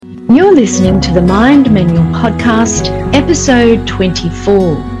You're listening to the Mind Manual Podcast, episode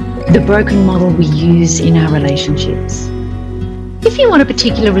 24, the broken model we use in our relationships. If you want a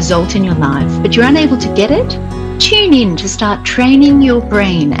particular result in your life, but you're unable to get it, tune in to start training your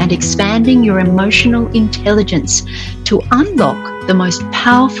brain and expanding your emotional intelligence to unlock the most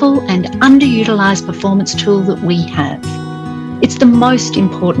powerful and underutilized performance tool that we have. It's the most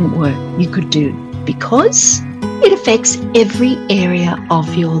important work you could do because it affects every area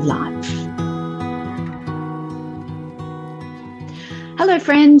of your life. Hello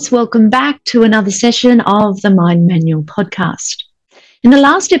friends, welcome back to another session of the Mind Manual Podcast. In the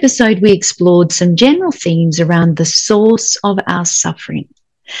last episode, we explored some general themes around the source of our suffering.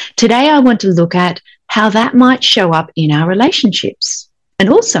 Today, I want to look at how that might show up in our relationships and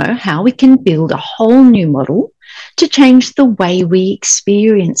also how we can build a whole new model to change the way we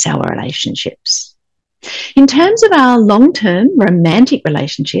experience our relationships. In terms of our long-term romantic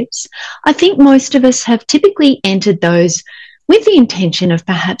relationships, I think most of us have typically entered those with the intention of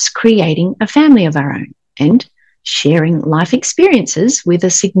perhaps creating a family of our own and sharing life experiences with a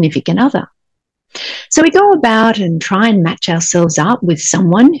significant other. So we go about and try and match ourselves up with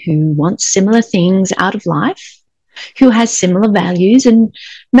someone who wants similar things out of life, who has similar values and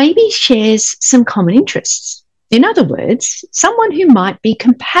maybe shares some common interests. In other words, someone who might be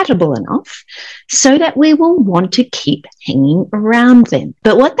compatible enough so that we will want to keep hanging around them.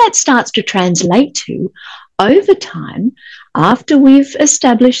 But what that starts to translate to over time, after we've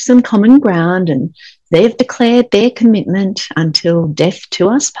established some common ground and they've declared their commitment until death to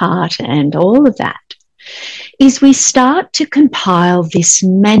us part and all of that, is we start to compile this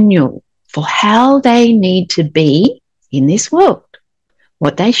manual for how they need to be in this world,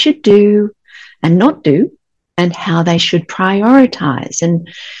 what they should do and not do, and how they should prioritize. And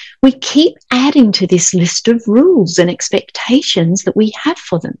we keep adding to this list of rules and expectations that we have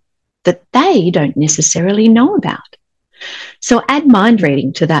for them that they don't necessarily know about. So add mind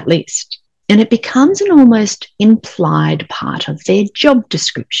reading to that list, and it becomes an almost implied part of their job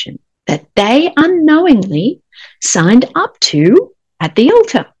description that they unknowingly signed up to at the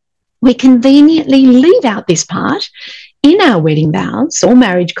altar. We conveniently leave out this part in our wedding vows or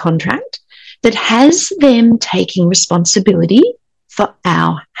marriage contract that has them taking responsibility for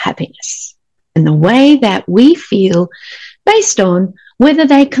our happiness and the way that we feel based on whether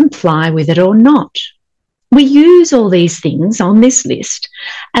they comply with it or not. We use all these things on this list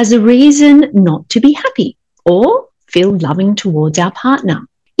as a reason not to be happy or feel loving towards our partner.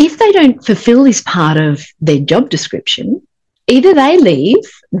 If they don't fulfill this part of their job description, either they leave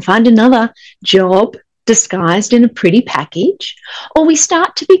and find another job disguised in a pretty package, or we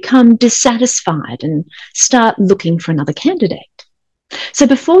start to become dissatisfied and start looking for another candidate. So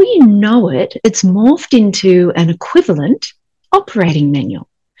before you know it, it's morphed into an equivalent operating manual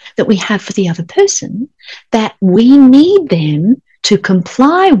that we have for the other person that we need them to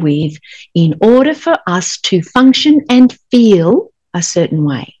comply with in order for us to function and feel a certain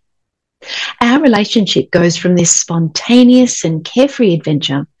way. Our relationship goes from this spontaneous and carefree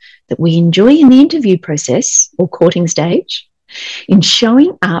adventure that we enjoy in the interview process or courting stage, in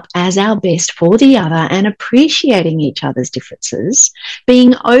showing up as our best for the other and appreciating each other's differences,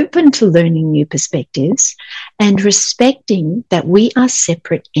 being open to learning new perspectives, and respecting that we are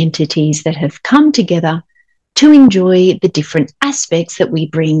separate entities that have come together to enjoy the different aspects that we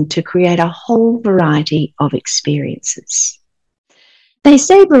bring to create a whole variety of experiences. They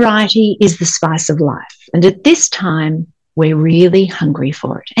say variety is the spice of life, and at this time, we're really hungry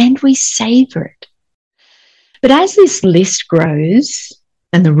for it and we savor it. But as this list grows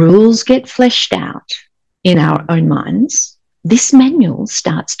and the rules get fleshed out in our own minds, this manual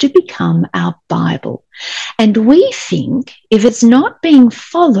starts to become our Bible. And we think if it's not being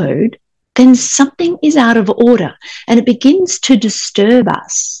followed, then something is out of order and it begins to disturb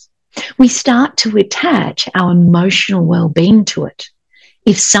us. We start to attach our emotional well-being to it.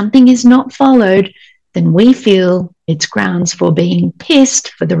 If something is not followed, then we feel it's grounds for being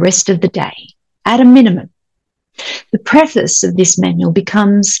pissed for the rest of the day, at a minimum. The preface of this manual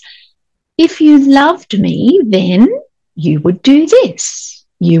becomes, if you loved me, then you would do this.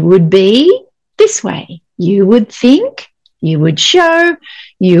 You would be this way. You would think, you would show,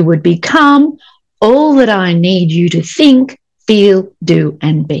 you would become all that I need you to think, feel, do,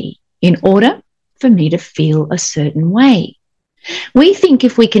 and be in order for me to feel a certain way. We think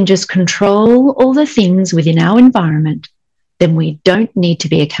if we can just control all the things within our environment, then we don't need to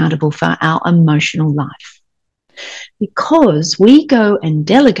be accountable for our emotional life. Because we go and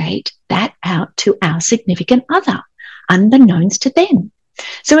delegate that out to our significant other, unbeknownst to them.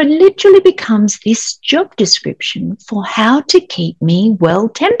 So it literally becomes this job description for how to keep me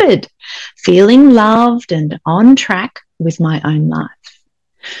well-tempered, feeling loved and on track with my own life.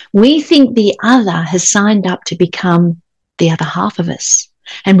 We think the other has signed up to become the other half of us,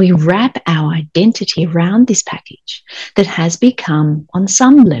 and we wrap our identity around this package that has become, on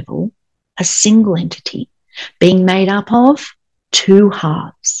some level, a single entity being made up of two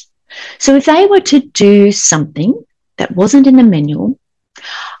halves. So if they were to do something that wasn't in the manual,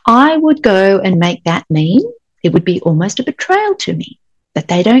 I would go and make that mean it would be almost a betrayal to me, that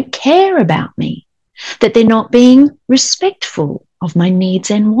they don't care about me, that they're not being respectful of my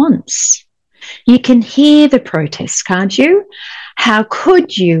needs and wants. You can hear the protests, can't you? How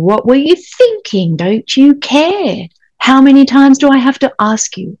could you? What were you thinking? Don't you care? How many times do I have to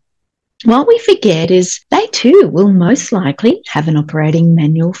ask you? What we forget is they too will most likely have an operating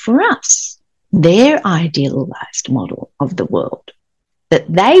manual for us, their idealized model of the world, that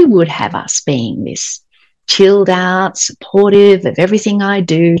they would have us being this chilled out, supportive of everything I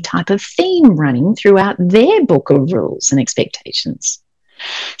do type of theme running throughout their book of rules and expectations.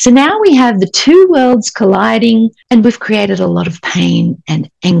 So now we have the two worlds colliding, and we've created a lot of pain and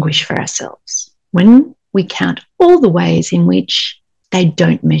anguish for ourselves when we count all the ways in which they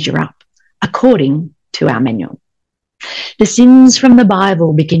don't measure up according to our manual. The sins from the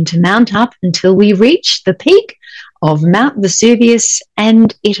Bible begin to mount up until we reach the peak of Mount Vesuvius,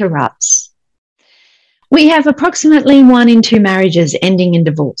 and it erupts. We have approximately 1 in 2 marriages ending in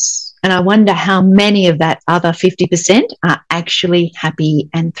divorce, and I wonder how many of that other 50% are actually happy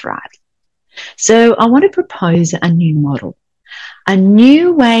and thriving. So I want to propose a new model, a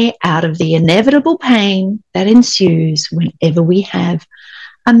new way out of the inevitable pain that ensues whenever we have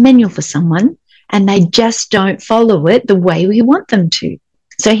a manual for someone and they just don't follow it the way we want them to.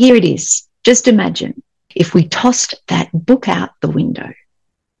 So here it is. Just imagine if we tossed that book out the window.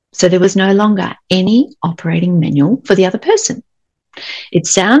 So there was no longer any operating manual for the other person. It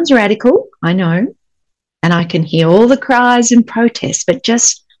sounds radical, I know, and I can hear all the cries and protests, but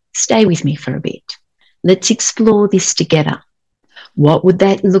just stay with me for a bit. Let's explore this together. What would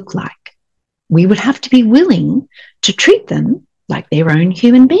that look like? We would have to be willing to treat them like their own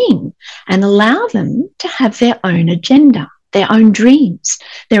human being and allow them to have their own agenda, their own dreams,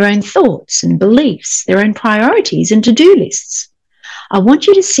 their own thoughts and beliefs, their own priorities and to-do lists. I want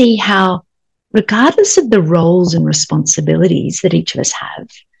you to see how, regardless of the roles and responsibilities that each of us have,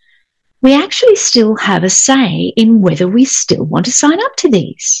 we actually still have a say in whether we still want to sign up to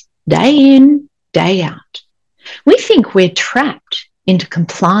these, day in, day out. We think we're trapped into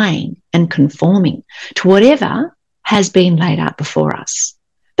complying and conforming to whatever has been laid out before us.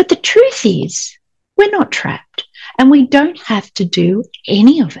 But the truth is, we're not trapped, and we don't have to do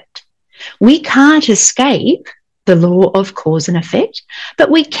any of it. We can't escape the law of cause and effect, but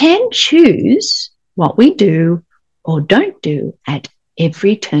we can choose what we do or don't do at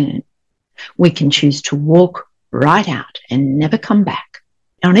every turn. We can choose to walk right out and never come back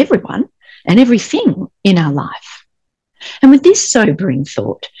on everyone and everything in our life. And with this sobering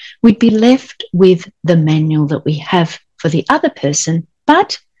thought, we'd be left with the manual that we have for the other person,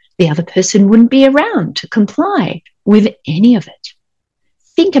 but the other person wouldn't be around to comply with any of it.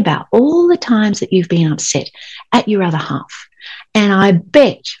 Think about all the times that you've been upset at your other half. And I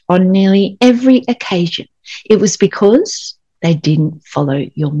bet on nearly every occasion it was because they didn't follow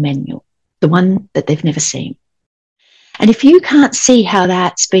your manual, the one that they've never seen. And if you can't see how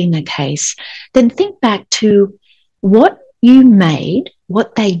that's been the case, then think back to what you made,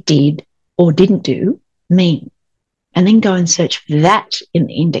 what they did or didn't do mean. And then go and search for that in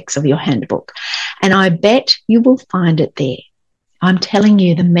the index of your handbook. And I bet you will find it there. I'm telling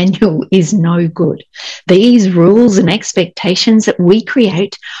you, the manual is no good. These rules and expectations that we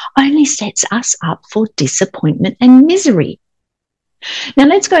create only sets us up for disappointment and misery. Now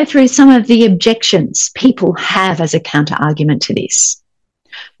let's go through some of the objections people have as a counter-argument to this.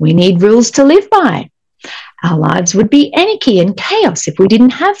 We need rules to live by. Our lives would be anarchy and chaos if we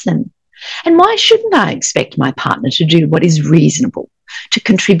didn't have them. And why shouldn't I expect my partner to do what is reasonable, to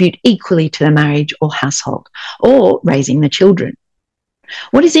contribute equally to the marriage or household, or raising the children?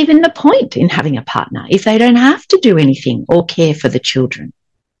 What is even the point in having a partner if they don't have to do anything or care for the children?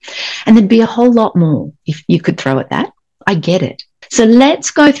 And there'd be a whole lot more if you could throw at that. I get it. So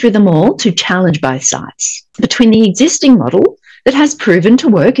let's go through them all to challenge both sides. Between the existing model that has proven to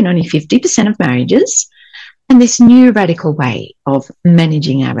work in only 50% of marriages and this new radical way of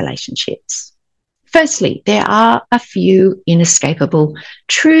managing our relationships. Firstly, there are a few inescapable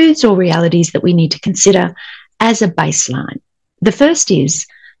truths or realities that we need to consider as a baseline. The first is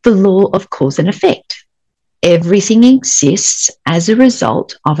the law of cause and effect. everything exists as a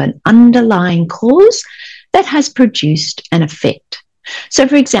result of an underlying cause that has produced an effect. So,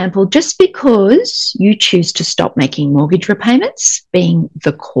 for example, just because you choose to stop making mortgage repayments, being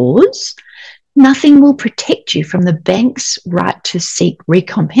the cause, nothing will protect you from the bank's right to seek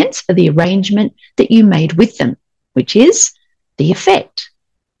recompense for the arrangement that you made with them, which is the effect.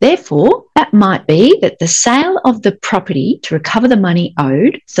 Therefore, that might be that the sale of the property to recover the money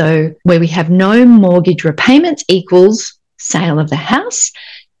owed, so where we have no mortgage repayments equals sale of the house,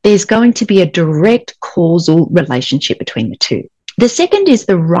 there's going to be a direct causal relationship between the two. The second is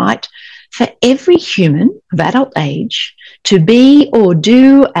the right for every human of adult age to be or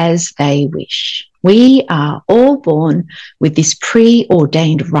do as they wish. We are all born with this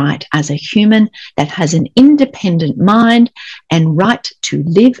preordained right as a human that has an independent mind and right to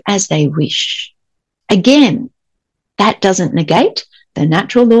live as they wish. Again, that doesn't negate the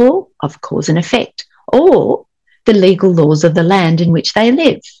natural law of cause and effect or the legal laws of the land in which they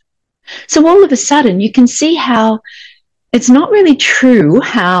live. So all of a sudden, you can see how it's not really true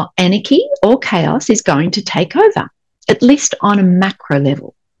how anarchy or chaos is going to take over, at least on a macro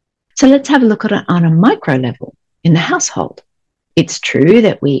level. So let's have a look at it on a micro level in the household. It's true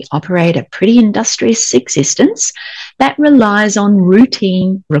that we operate a pretty industrious existence that relies on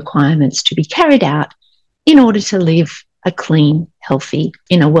routine requirements to be carried out in order to live a clean, healthy,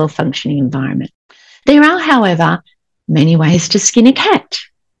 in a well-functioning environment. There are, however, many ways to skin a cat.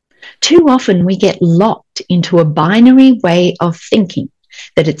 Too often we get locked into a binary way of thinking,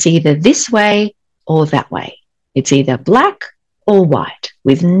 that it's either this way or that way. It's either black or white,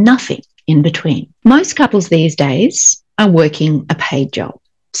 with nothing in between. Most couples these days are working a paid job.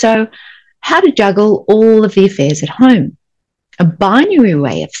 So how to juggle all of the affairs at home? A binary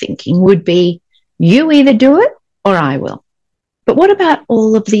way of thinking would be, you either do it or I will. But what about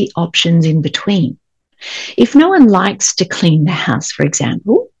all of the options in between? If no one likes to clean the house, for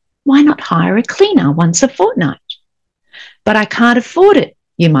example, why not hire a cleaner once a fortnight? But I can't afford it,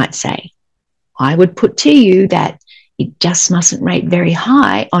 you might say. I would put to you that it just mustn't rate very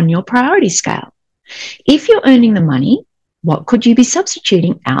high on your priority scale. If you're earning the money, what could you be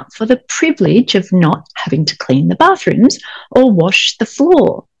substituting out for the privilege of not having to clean the bathrooms or wash the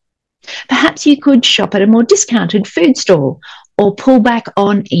floor? Perhaps you could shop at a more discounted food store or pull back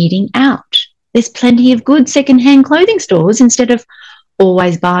on eating out. There's plenty of good secondhand clothing stores instead of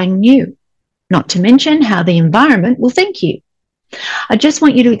always buying new, not to mention how the environment will thank you. I just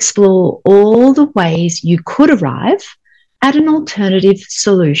want you to explore all the ways you could arrive at an alternative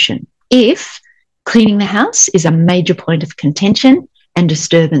solution if cleaning the house is a major point of contention and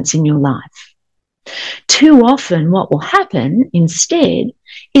disturbance in your life. Too often what will happen instead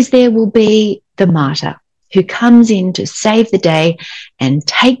is there will be the martyr who comes in to save the day and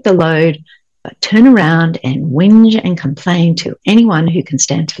take the load, but turn around and whinge and complain to anyone who can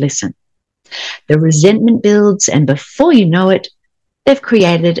stand to listen. The resentment builds, and before you know it, they've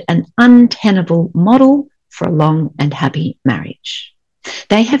created an untenable model for a long and happy marriage.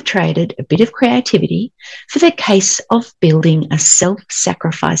 They have traded a bit of creativity for the case of building a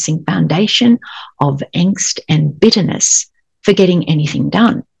self-sacrificing foundation of angst and bitterness for getting anything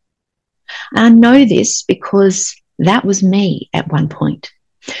done. I know this because that was me at one point.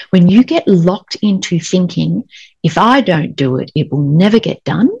 When you get locked into thinking, if I don't do it, it will never get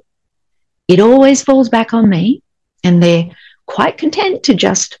done, it always falls back on me, and they're quite content to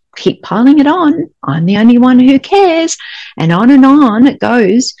just keep piling it on. I'm the only one who cares, and on it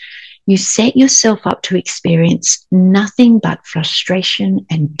goes. You set yourself up to experience nothing but frustration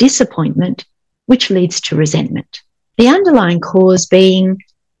and disappointment, which leads to resentment. The underlying cause being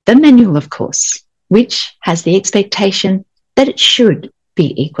the manual, of course, which has the expectation that it should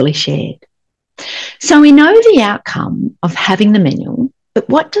be equally shared. So we know the outcome of having the manual, but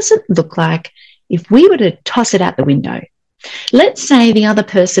what does it look like if we were to toss it out the window? Let's say the other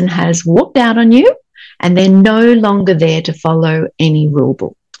person has walked out on you and they're no longer there to follow any rule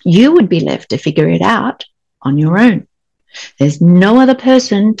book. You would be left to figure it out on your own. There's no other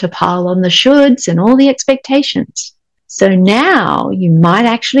person to pile on the shoulds and all the expectations. So now you might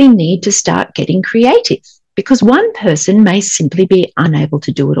actually need to start getting creative, because one person may simply be unable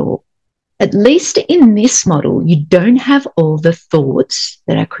to do it all. At least in this model, you don't have all the thoughts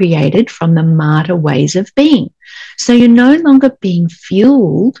that are created from the martyr ways of being. So you're no longer being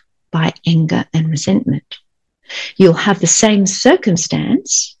fueled by anger and resentment. You'll have the same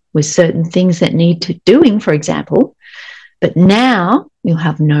circumstance with certain things that need to doing, for example, but now you'll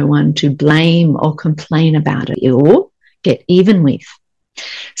have no one to blame or complain about it or get even with.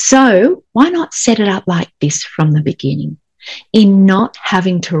 So why not set it up like this from the beginning? in not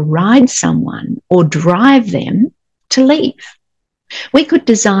having to ride someone or drive them to leave. We could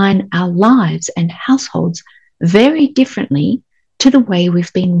design our lives and households very differently to the way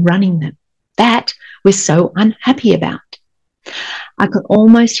we've been running them. That we're so unhappy about. I could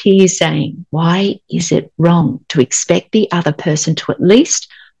almost hear you saying, why is it wrong to expect the other person to at least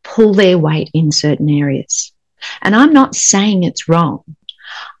pull their weight in certain areas? And I'm not saying it's wrong.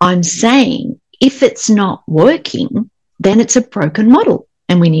 I'm saying if it's not working, then it's a broken model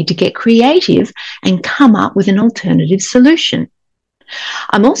and we need to get creative and come up with an alternative solution.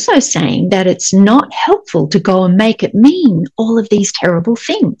 I'm also saying that it's not helpful to go and make it mean all of these terrible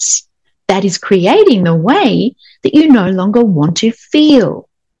things. That is creating the way that you no longer want to feel.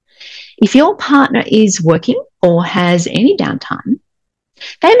 If your partner is working or has any downtime,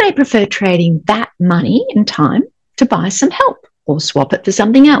 they may prefer trading that money and time to buy some help or swap it for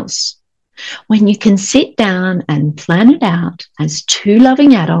something else. When you can sit down and plan it out as two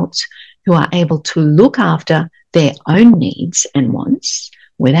loving adults who are able to look after their own needs and wants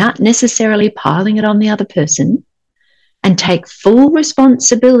without necessarily piling it on the other person and take full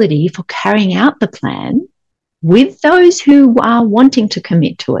responsibility for carrying out the plan with those who are wanting to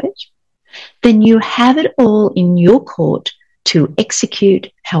commit to it, then you have it all in your court to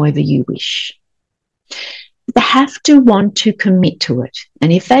execute however you wish. They have to want to commit to it.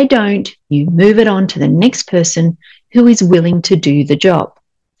 And if they don't, you move it on to the next person who is willing to do the job.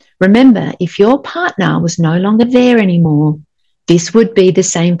 Remember, if your partner was no longer there anymore, this would be the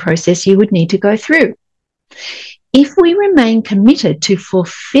same process you would need to go through. If we remain committed to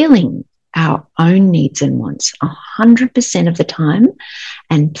fulfilling our own needs and wants 100% of the time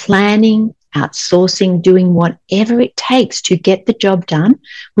and planning, outsourcing, doing whatever it takes to get the job done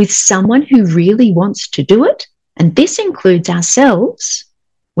with someone who really wants to do it, and this includes ourselves,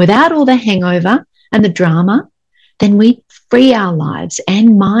 without all the hangover and the drama, then we free our lives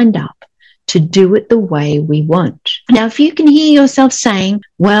and mind up to do it the way we want. Now, if you can hear yourself saying,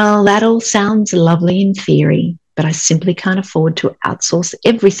 well, that all sounds lovely in theory, but I simply can't afford to outsource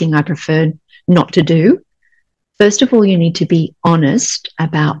everything I prefer not to do, first of all, you need to be honest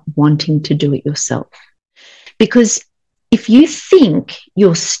about wanting to do it yourself. Because if you think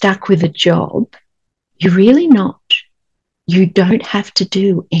you're stuck with a job, you're really not. You don't have to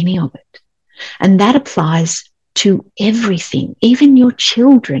do any of it. And that applies to everything, even your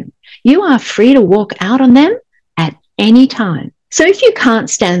children. You are free to walk out on them at any time. So if you can't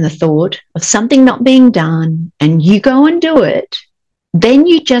stand the thought of something not being done and you go and do it, then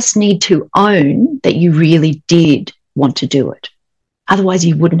you just need to own that you really did want to do it. Otherwise,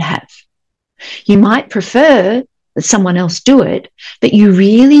 you wouldn't have. You might prefer that someone else do it, but you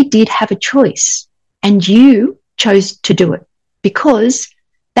really did have a choice and you chose to do it because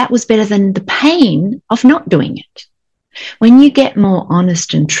that was better than the pain of not doing it. When you get more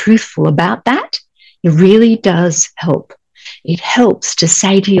honest and truthful about that, it really does help. It helps to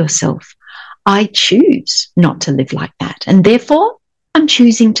say to yourself, I choose not to live like that, and therefore I'm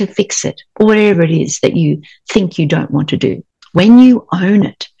choosing to fix it, or whatever it is that you think you don't want to do. When you own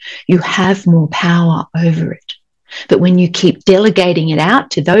it, you have more power over it. But when you keep delegating it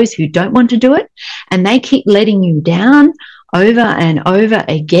out to those who don't want to do it, and they keep letting you down over and over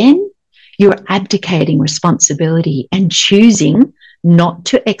again, you're abdicating responsibility and choosing not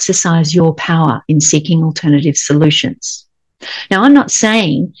to exercise your power in seeking alternative solutions. Now, I'm not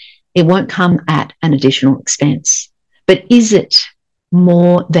saying it won't come at an additional expense, but is it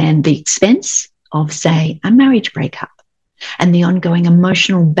more than the expense of, say, a marriage breakup and the ongoing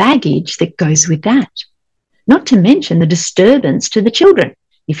emotional baggage that goes with that? Not to mention the disturbance to the children,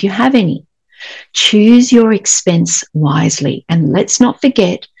 if you have any. Choose your expense wisely, and let's not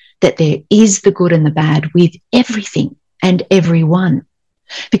forget that there is the good and the bad with everything and everyone,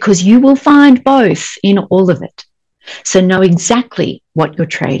 because you will find both in all of it. So know exactly what you're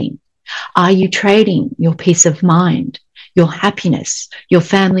trading. Are you trading your peace of mind, your happiness, your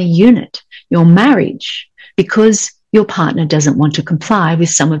family unit, your marriage, because your partner doesn't want to comply with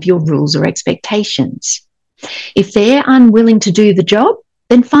some of your rules or expectations? If they're unwilling to do the job,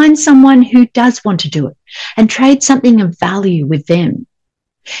 then find someone who does want to do it and trade something of value with them.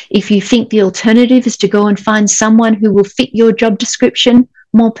 If you think the alternative is to go and find someone who will fit your job description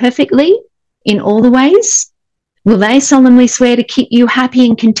more perfectly in all the ways, will they solemnly swear to keep you happy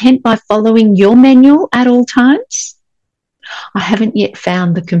and content by following your manual at all times? I haven't yet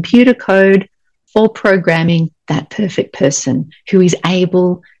found the computer code for programming that perfect person who is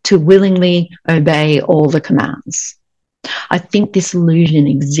able to willingly obey all the commands. I think this illusion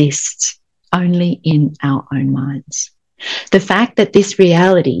exists only in our own minds. The fact that this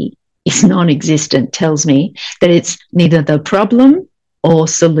reality is non-existent tells me that it's neither the problem or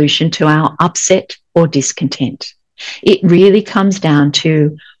solution to our upset or discontent. It really comes down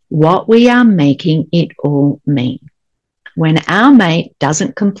to what we are making it all mean. When our mate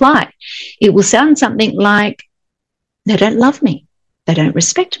doesn't comply, it will sound something like, they don't love me, they don't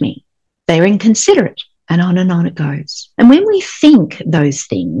respect me, they're inconsiderate, and on it goes. And when we think those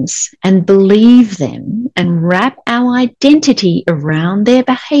things and believe them and wrap our identity around their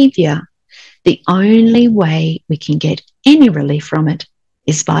behaviour, the only way we can get any relief from it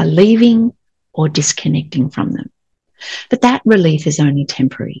is by leaving or disconnecting from them. But that relief is only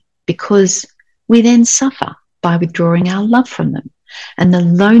temporary, because we then suffer by withdrawing our love from them, and the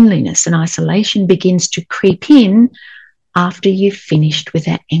loneliness and isolation begins to creep in after you've finished with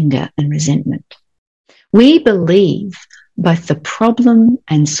that anger and resentment. We believe both the problem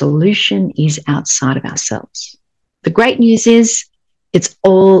and solution is outside of ourselves. The great news is it's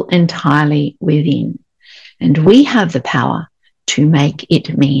all entirely within, and we have the power to make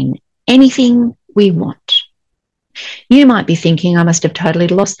it mean anything we want. You might be thinking, I must have totally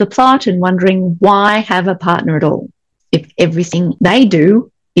lost the plot, and wondering why have a partner at all if everything they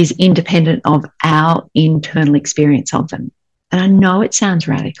do is independent of our internal experience of them. And I know it sounds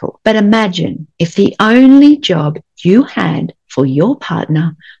radical, but imagine if the only job you had for your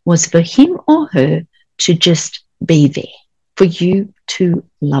partner was for him or her to just be there, for you to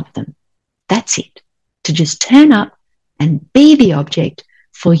love them. That's it. To just turn up and be the object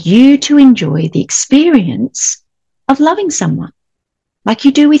for you to enjoy the experience of loving someone, like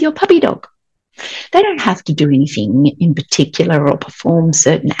you do with your puppy dog. They don't have to do anything in particular or perform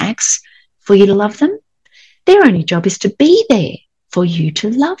certain acts for you to love them. Their only job is to be there for you to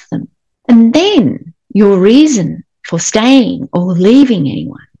love them. And then your reason for staying or leaving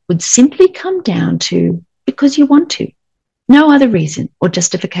anyone would simply come down to because you want to. No other reason or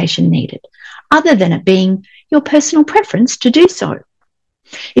justification needed, other than it being your personal preference to do so.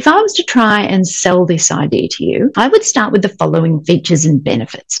 If I was to try and sell this idea to you, I would start with the following features and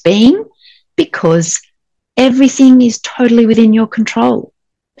benefits, being because everything is totally within your control.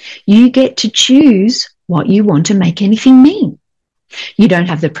 You get to choose what you want to make anything mean. You don't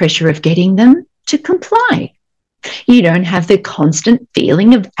have the pressure of getting them to comply. You don't have the constant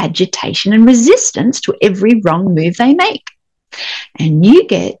feeling of agitation and resistance to every wrong move they make. And you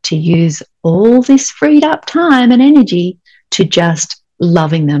get to use all this freed up time and energy to just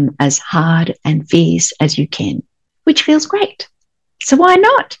loving them as hard and fierce as you can, which feels great. So why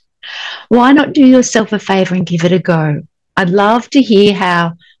not? Why not do yourself a favour and give it a go? I'd love to hear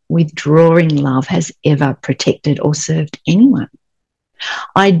how withdrawing love has ever protected or served anyone.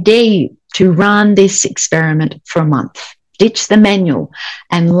 I dare you to run this experiment for a month. Ditch the manual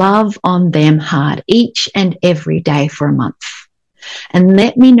and love on them hard each and every day for a month. And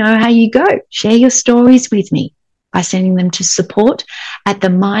let me know how you go. Share your stories with me by sending them to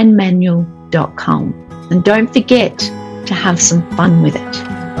support@themindmanual.com. And don't forget to have some fun with it.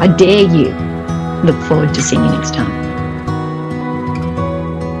 I dare you. Look forward to seeing you next time.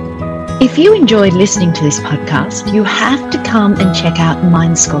 If you enjoyed listening to this podcast, you have to come and check out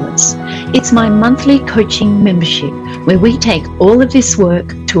Mind Scholars. It's my monthly coaching membership where we take all of this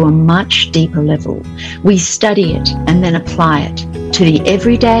work to a much deeper level. We study it and then apply it to the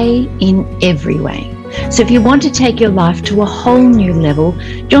everyday in every way. So if you want to take your life to a whole new level,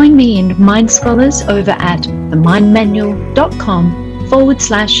 join me in Mind Scholars over at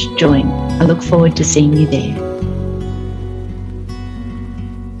themindmanual.com/join. I look forward to seeing you there.